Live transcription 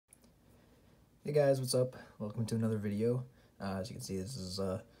Hey guys, what's up? Welcome to another video. As you can see, this is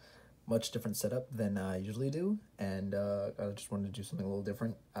a much different setup than I usually do, and I just wanted to do something a little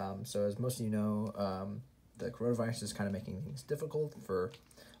different. So as most of you know, the coronavirus is kind of making things difficult for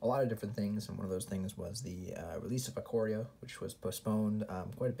a lot of different things, and one of those things was the release of Ikoria, which was postponed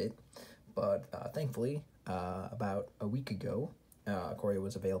quite a bit, but thankfully, about a week ago, Ikoria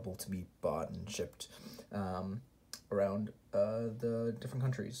was available to be bought and shipped around the different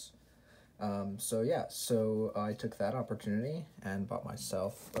countries. So I took that opportunity and bought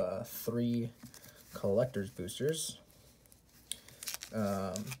myself 3 collector's boosters.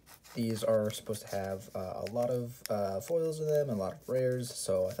 These are supposed to have a lot of foils in them and a lot of rares,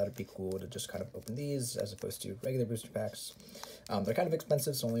 so I thought it'd be cool to just kind of open these as opposed to regular booster packs. They're kind of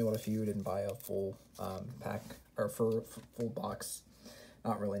expensive, so only one of you didn't buy a full pack or full box.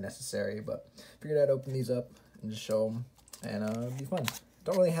 Not really necessary, but figured I'd open these up and just show them, and it'd be fun.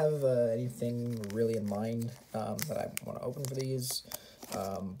 Don't really have anything really in mind that I want to open for these,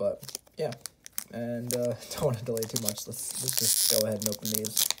 but yeah, and don't want to delay too much. Let's just go ahead and open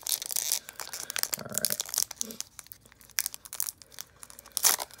these.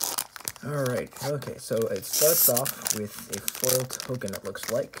 All right. Okay, so it starts off with a foil token. It looks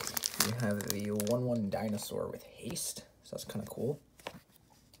like you have the 1/1 dinosaur with haste, so that's kind of cool.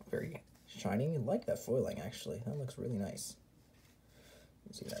 Very shiny. I like that foiling actually. That looks really nice.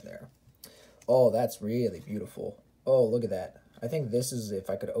 See that there. Oh, that's really beautiful. Oh, look at that. I think this is, if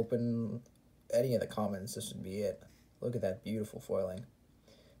I could open any of the commons, this would be it. Look at that beautiful foiling.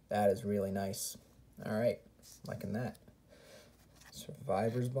 That is really nice. All right, liking that.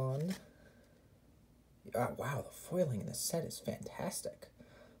 Survivor's Bond. Oh, wow, the foiling in this set is fantastic.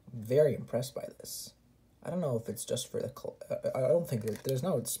 I'm very impressed by this. I don't know if it's just for the... I don't think there's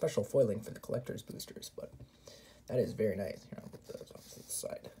no special foiling for the collector's boosters, but that is very nice. Here, I'll put those off to the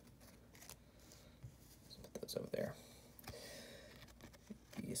side. Let's put those over there.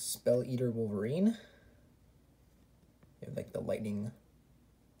 The Spell Eater Wolverine. You have like the lightning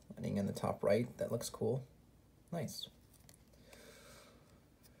in the top right. That looks cool. Nice.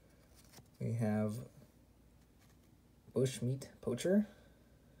 We have Bushmeat Poacher.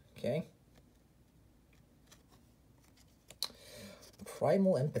 Okay.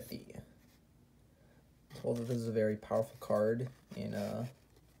 Primal Empathy. Told that this is a very powerful card in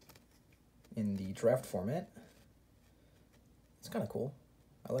the draft format. It's kind of cool.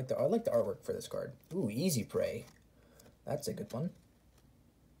 I like the artwork for this card. Ooh, Easy Prey. That's a good one.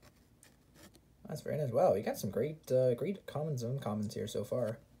 That's very nice. Wow, you got some great commons and uncommons here so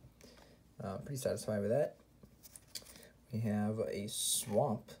far. Pretty satisfied with that. We have a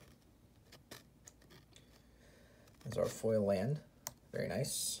Swamp as our foil land. Very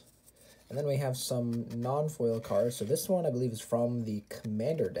nice. And then we have some non-foil cards. So this one, I believe, is from the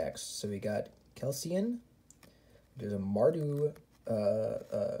Commander decks. So we got Kelsian. There's a Mardu,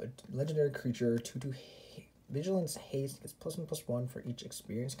 legendary creature, 2/2 vigilance haste. Gets +1/+1 for each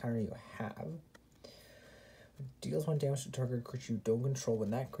experience counter you have. Deals 1 damage to target creature you don't control.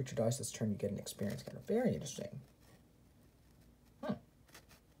 When that creature dies this turn, you get an experience counter. Very interesting.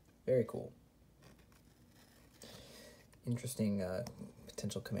 Very cool. Interesting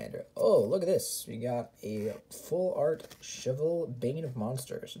potential commander. Oh, look at this. We got a full art Cheval Bane of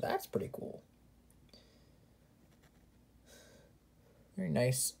Monsters. That's pretty cool. Very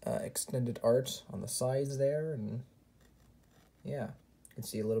nice extended art on the sides there, and yeah, you can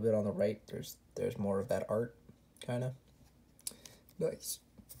see a little bit on the right. There's more of that art, kind of nice.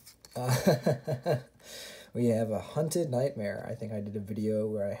 We have a Hunted Nightmare. I think I did a video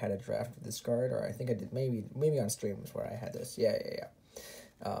where I had a draft of this card, or I think I did maybe on streams where I had this. Yeah.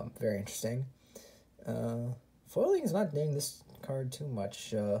 Very interesting. Foiling is not doing this card too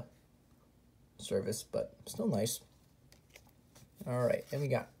much service, but still nice. All right, then we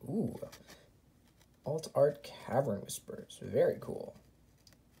got Alt Art Cavern Whispers. Very cool.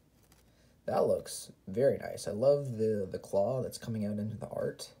 That looks very nice. I love the claw that's coming out into the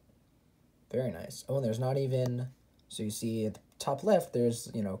art. Very nice. Oh, and there's not even... So you see at the top left, there's,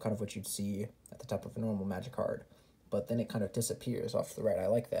 kind of what you'd see at the top of a normal magic card. But then it kind of disappears off to the right. I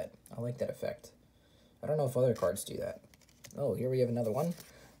like that. I like that effect. I don't know if other cards do that. Oh, here we have another one.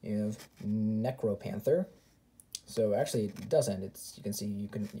 You have Necropanther. So actually, it doesn't. You can see you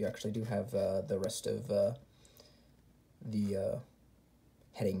actually do have the rest of the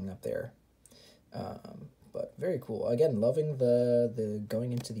heading up there. But very cool. Again, loving the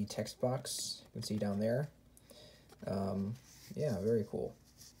going into the text box. You can see down there. Yeah, very cool.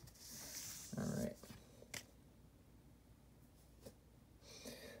 All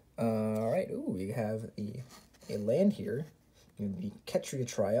right. Ooh, we have a land here. The Ketria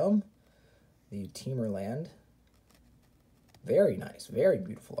Triumph. the Teamer Land. Very nice, very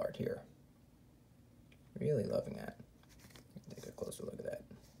beautiful art here. Really loving that. Take a closer look at that.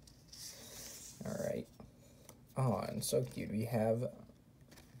 All right. Oh, and so cute. We have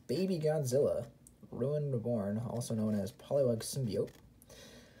Baby Godzilla, Ruin Reborn, also known as Polywog Symbiote.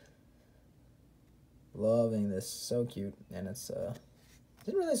 Loving this, so cute, and it's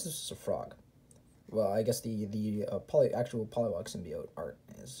didn't realize this was a frog. Well, I guess the actual Polywog Symbiote art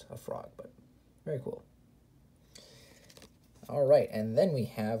is a frog, but very cool. All right, and then we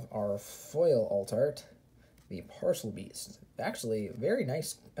have our foil alt art, the Parcel Beast. Actually, very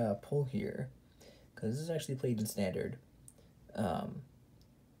nice pull here, because this is actually played in standard. And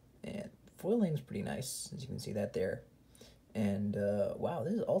foiling is pretty nice, as you can see that there. And wow,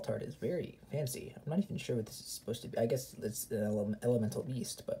 this alt art is very fancy. I'm not even sure what this is supposed to be. I guess it's an elemental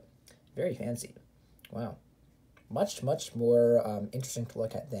beast, but very fancy. Wow, much more interesting to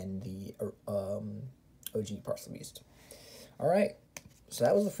look at than the OG Parcel Beast. All right, so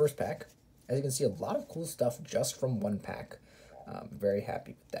that was the first pack. As you can see, a lot of cool stuff just from one pack. Very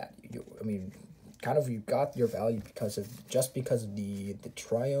happy with that. I mean, kind of you got your value because of the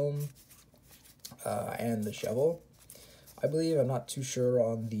Triome and the Shovel. I believe, I'm not too sure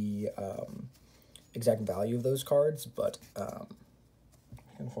on the exact value of those cards, but I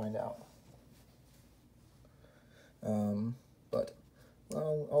can find out. But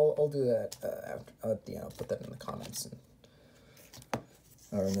I'll do that after at the end. I'll put that in the comments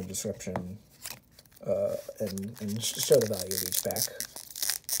or in the description, and show the value of each pack,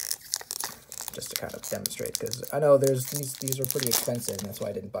 just to kind of demonstrate. Because I know these are pretty expensive, and that's why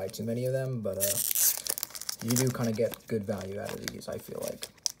I didn't buy too many of them, but you do kind of get good value out of these, I feel like.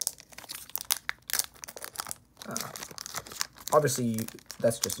 Obviously,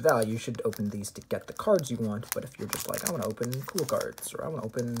 that's just value. You should open these to get the cards you want, but if you're just like, I want to open cool cards, or I want to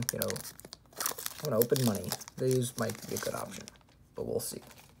open, I want to open money, these might be a good option, but we'll see.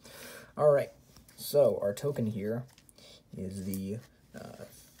 All right, so our token here is the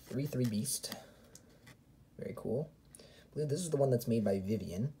 3/3 Beast. Very cool. I believe this is the one that's made by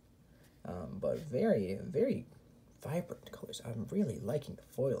Vivian. But very vibrant colors. I'm really liking the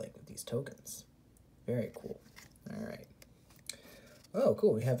foiling of these tokens. Very cool. All right. Oh,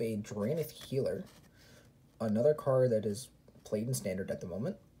 cool. We have a Draenith Healer. Another card that is played in standard at the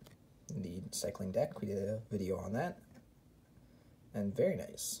moment. In the cycling deck. We did a video on that. And very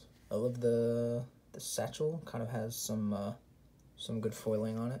nice. I love the satchel. Kind of has some good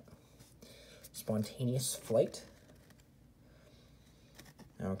foiling on it. Spontaneous Flight.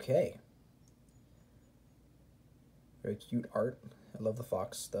 Okay. Very cute art. I love the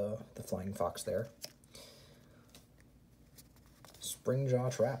fox, the flying fox there.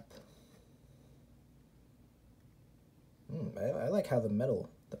 Springjaw Trap. I like how the metal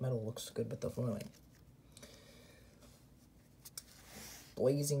looks good with the foiling.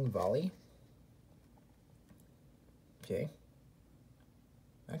 Blazing Volley. Okay.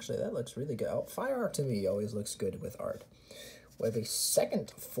 Actually, that looks really good. Oh, fire art to me always looks good with art. We have a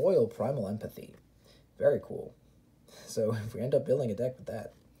second foil Primal Empathy. Very cool. So if we end up building a deck with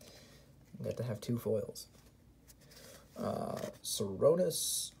that, we have to have 2 foils.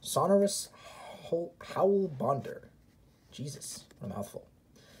 Sonorous Howl Bonder. Jesus, what a mouthful.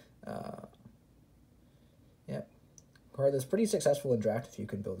 Yeah. Card that's pretty successful in draft if you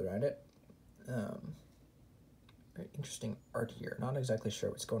can build around it. Very interesting art here. Not exactly sure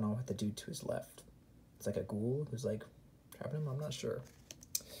what's going on with the dude to his left. It's like a ghoul who's like trapping him. I'm not sure.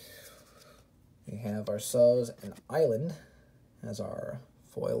 We have ourselves an island as our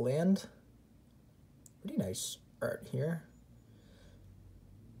foil land. Pretty nice art here.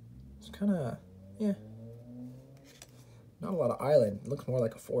 It's kind of, yeah. Not a lot of island. It looks more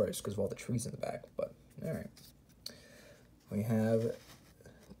like a forest because of all the trees in the back, but alright. We have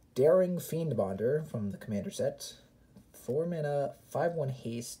Daring Fiendbonder from the Commander set. 4 mana, 5/1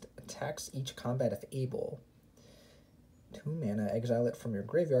 haste, attacks each combat if able. 2 mana, exile it from your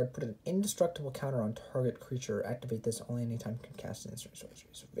graveyard, put an indestructible counter on target creature, activate this only anytime you can cast an instant sorcery.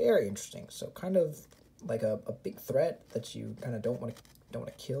 Very interesting. So kind of like a big threat that you kind of don't want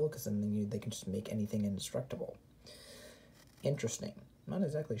to kill, because then they can just make anything indestructible. Interesting. Not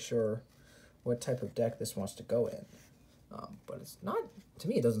exactly sure what type of deck this wants to go in. But it's not, to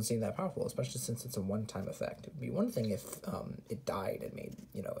me, it doesn't seem that powerful, especially since it's a one-time effect. It would be one thing if it died and made,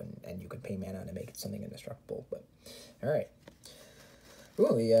 and you could pay mana to make it something indestructible, but alright.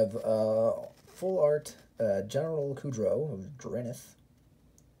 Ooh, we have full art General Kudro of Draenith.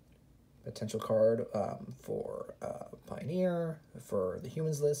 Potential card for Pioneer, for the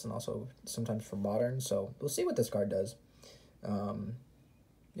Humans list, and also sometimes for Modern, so we'll see what this card does.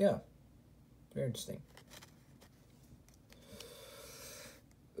 Yeah. Very interesting.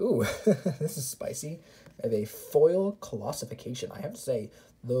 Ooh, this is spicy. I have a foil colossification. I have to say,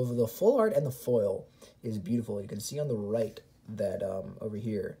 the full art and the foil is beautiful. You can see on the right that over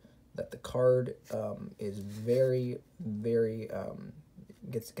here that the card is very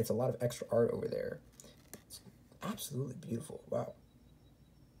gets a lot of extra art over there. It's absolutely beautiful. Wow,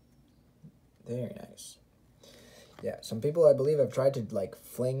 very nice. Yeah, some people I believe have tried to like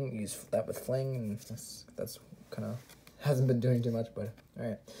use that with fling, and that's kind of hasn't been doing too much. But all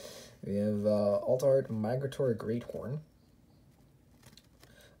right, we have alt art Migratory Greathorn.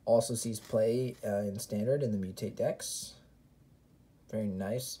 Also sees play in standard in the mutate decks. Very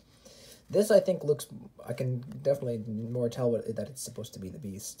nice. This I think looks. I can definitely more tell that it's supposed to be the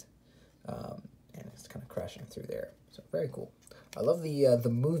beast, and it's kind of crashing through there. So very cool. I love the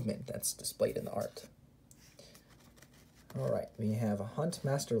movement that's displayed in the art. All right, we have a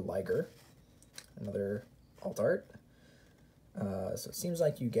Huntmaster Liger, another alt art. So it seems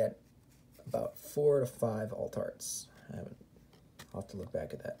like you get about 4 to 5 alt arts. I'll have to look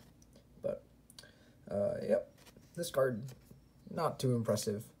back at that. But, yep, this card, not too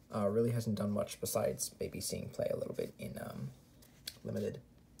impressive. Really hasn't done much besides maybe seeing play a little bit in Limited.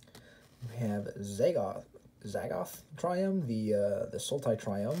 We have Zagoth Triumph, the Sultai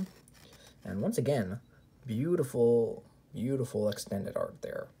Triumph. And once again, beautiful extended art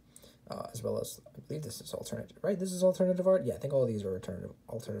there. As well as, I believe this is alternative, right? This is alternative art? Yeah, I think all of these are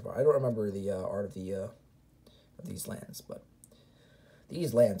alternative art. I don't remember the art of these lands, but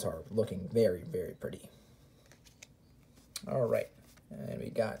these lands are looking very pretty. All right, and we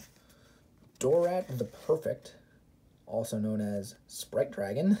got Dorat the Perfect, also known as Sprite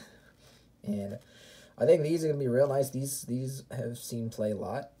Dragon, and I think these are gonna be real nice. These have seen play a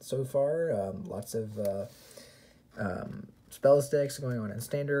lot so far. Lots of spell sticks going on in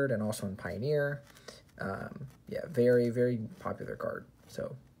Standard and also in Pioneer. Yeah, very popular card.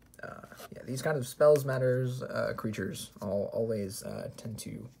 So yeah, these kind of spells matters creatures always tend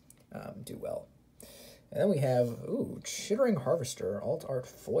to do well. And then we have Chittering Harvester alt art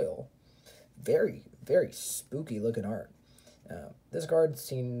foil. Very spooky looking art. This card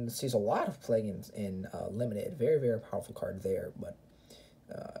sees a lot of play in Limited. Very powerful card there, but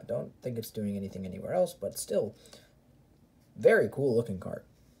I don't think it's doing anything anywhere else. But still, very cool looking card.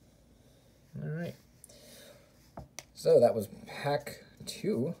 All right. So that was pack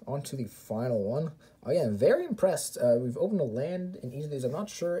 2. On to the final one. Again, very impressed. We've opened a land in each of these. I'm not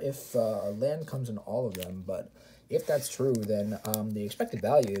sure if a land comes in all of them, but if that's true, then the expected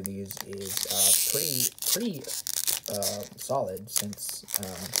value of these is pretty solid, since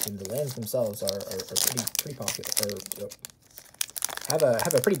the lands themselves are pretty popular, or have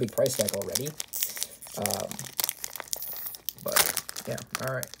a pretty big price tag already. But yeah,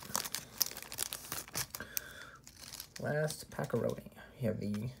 all right. Last packaroni. We have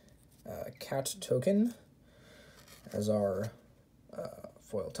the cat token as our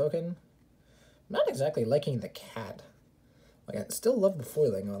foil token. Not exactly liking the cat. Like, I still love the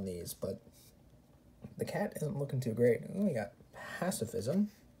foiling on these, but the cat isn't looking too great. Ooh, we got Pacifism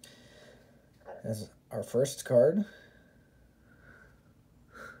as our first card.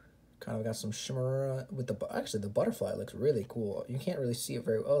 Kind of got some shimmer with actually the butterfly looks really cool. You can't really see it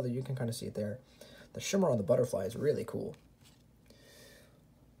very well. Oh, you can kind of see it there. The shimmer on the butterfly is really cool.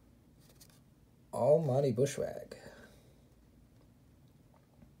 Almighty Bushwag.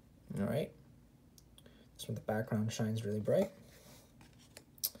 All right. This one, the background shines really bright.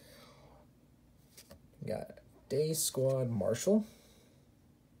 We got Day Squad Marshal.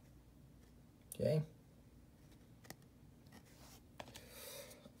 Okay.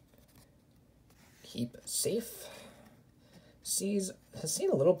 Keep Safe. Has seen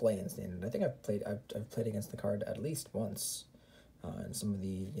a little play in Standard. I think I've played against the card at least once in some of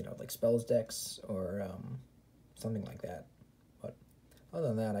the like spells decks or something like that. But other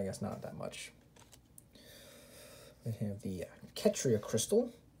than that, I guess not that much. We have the Ikroia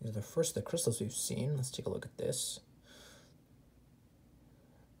Crystal. These are the first of the crystals we've seen. Let's take a look at this.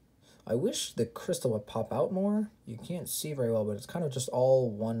 I wish the crystal would pop out more. You can't see very well, but it's kind of just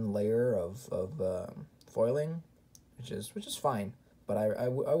all one layer of foiling, which is fine. But I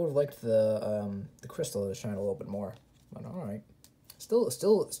would have liked the crystal to shine a little bit more. But all right,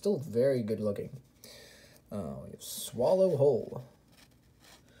 still very good looking. We have Swallow Hole.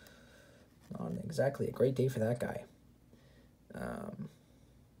 Not exactly a great day for that guy.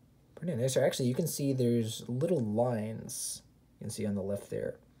 Pretty nice. Actually, you can see there's little lines you can see on the left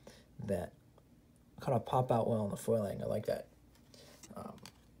there that kind of pop out well in the foiling. I like that.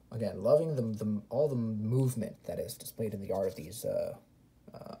 Again, loving all the movement that is displayed in the art of these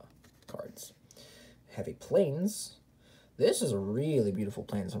cards. have a Plains. This is a really beautiful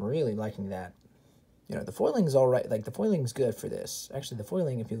Plains. I'm really liking that. You know, the foiling's all right. Like, the foiling's good for this. Actually, the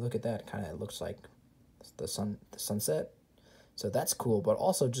foiling, if you look at that, kind of looks like the sunset. So that's cool. But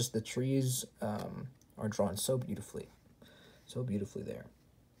also just the trees are drawn so beautifully. So beautifully there.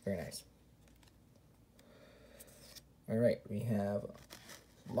 Very nice. All right, we have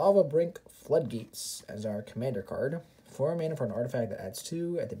Lava Brink Floodgates as our commander card. 4 mana for an artifact that adds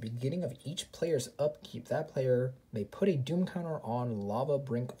 2. At the beginning of each player's upkeep, that player may put a doom counter on Lava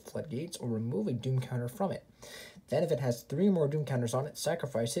Brink Floodgates or remove a doom counter from it. Then if it has 3 more doom counters on it,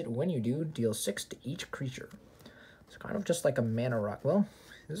 sacrifice it. When you do, deal 6 to each creature. It's kind of just like a mana rock. Well,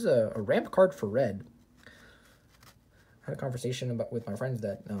 this is a ramp card for red. I had a conversation with my friends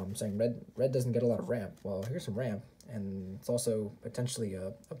that saying red doesn't get a lot of ramp. Well, here's some ramp, and it's also potentially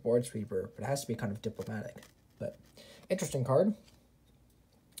a board sweeper, but it has to be kind of diplomatic. But interesting card.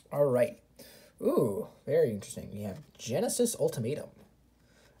 All right. Ooh, very interesting. We have Genesis Ultimatum.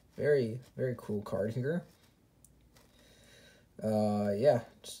 Very, very cool card here. Yeah,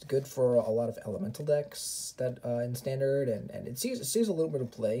 just good for a lot of elemental decks that in standard, and it sees a little bit of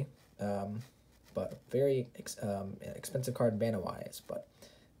play. But very expensive card mana-wise, but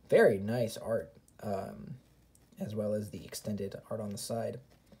very nice art, as well as the extended art on the side.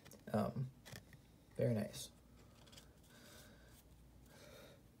 Very nice.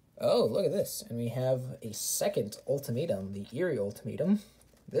 Oh, look at this. And we have a second Ultimatum, the Eerie Ultimatum.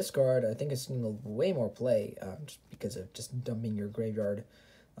 This card, I think, has seen way more play just because of just dumping your graveyard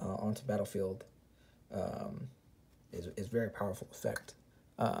onto battlefield. Is very powerful effect.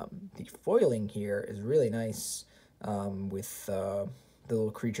 The foiling here is really nice with the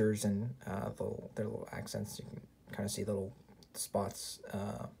little creatures and their little accents. You can kind of see little spots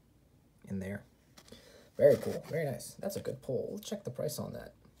in there. Very cool. Very nice. That's a good pull. Let's check the price on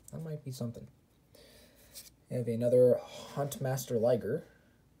that. That might be something. We have another Huntmaster Liger.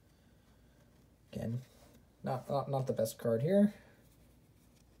 Again, not the best card here.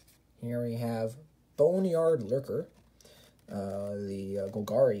 Here we have Boneyard Lurker. The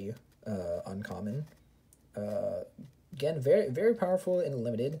Golgari uncommon. Again, very, very powerful in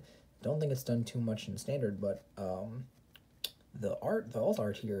limited. Don't think it's done too much in standard, but the alt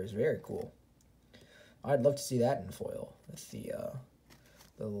art here is very cool. I'd love to see that in foil with the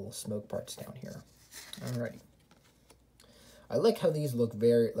little smoke parts down here. Alrighty. I like how these look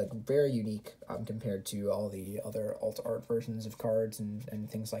very unique compared to all the other alt art versions of cards and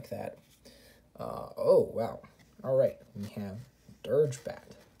things like that. Oh wow. All right, we have Dirgebat.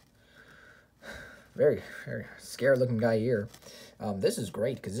 Very, very scary looking guy here. This is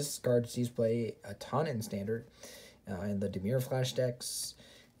great because this card sees play a ton in standard, in the Dimir Flash decks,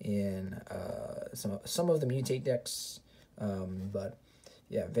 in some of the Mutate decks, but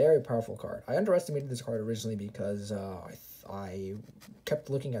yeah, very powerful card. I underestimated this card originally because I kept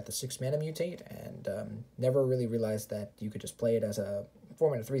looking at the 6 mana Mutate and never really realized that you could just play it as a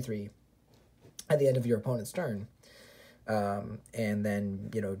 4 mana 3/3 at the end of your opponent's turn, and then,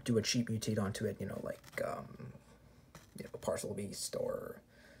 you know, do a cheap mutate onto it, you know, like, you know, Parcel Beast, or,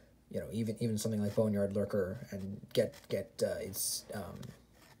 you know, even something like Boneyard Lurker, and get its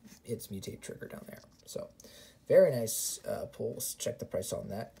mutate trigger down there. So, very nice pulls. Check the price on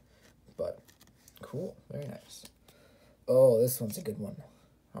that, but cool, very nice. Oh, this one's a good one.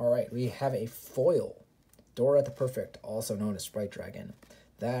 All right, we have a foil, Dora the Perfect, also known as Sprite Dragon.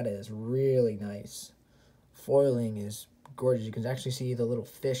 That is really nice. Foiling is gorgeous. You can actually see the little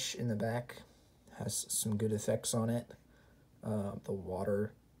fish in the back. Has some good effects on it. The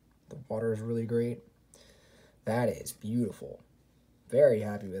water is really great. That is beautiful. Very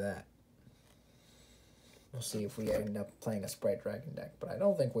happy with that. We'll see if we end up playing a Sprite Dragon deck, but I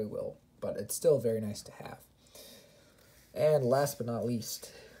don't think we will. But it's still very nice to have. And last but not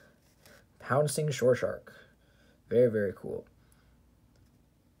least, Pouncing Shore Shark. Very, very cool.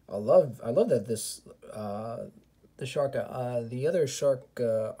 I love that this the shark the other shark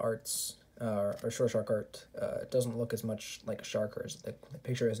arts or shore shark art doesn't look as much like a shark, or the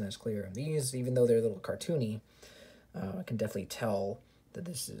picture isn't as clear. And these, even though they're a little cartoony, I can definitely tell that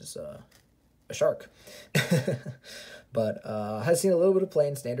this is a shark. But has seen a little bit of play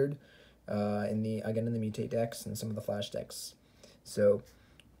in standard, in the mutate decks and some of the flash decks. So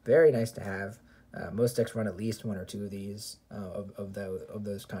very nice to have. Most decks run at least 1 or 2 of these of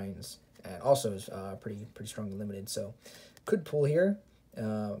those kinds, and also is pretty strongly limited. So could pull here.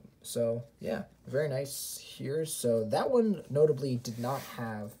 So yeah, very nice here. So that one notably did not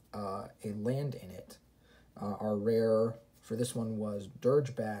have a land in it. Our rare for this one was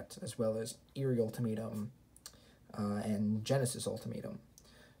Dirgebat, as well as Eerie Ultimatum, and Genesis Ultimatum.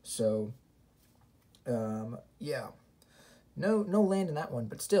 So Yeah, no land in that one,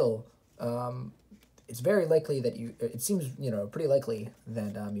 but still, it's very likely that you. It seems pretty likely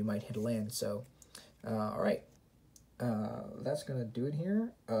that you might hit a land. So, all right. That's gonna do it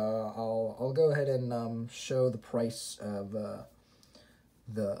here. I'll go ahead and show the price of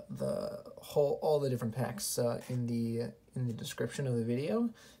all the different packs in the description of the video,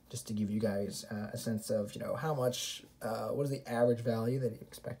 just to give you guys a sense of how much what is the average value that you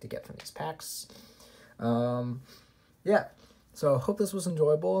expect to get from these packs. Yeah, so I hope this was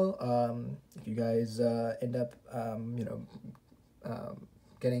enjoyable. If you guys end up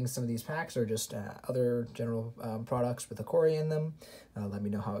getting some of these packs or just other general products with Ikoria in them, let me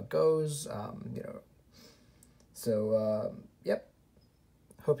know how it goes. Yep.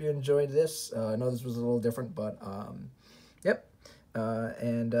 Hope you enjoyed this. I know this was a little different, but yep.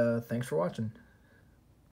 And thanks for watching.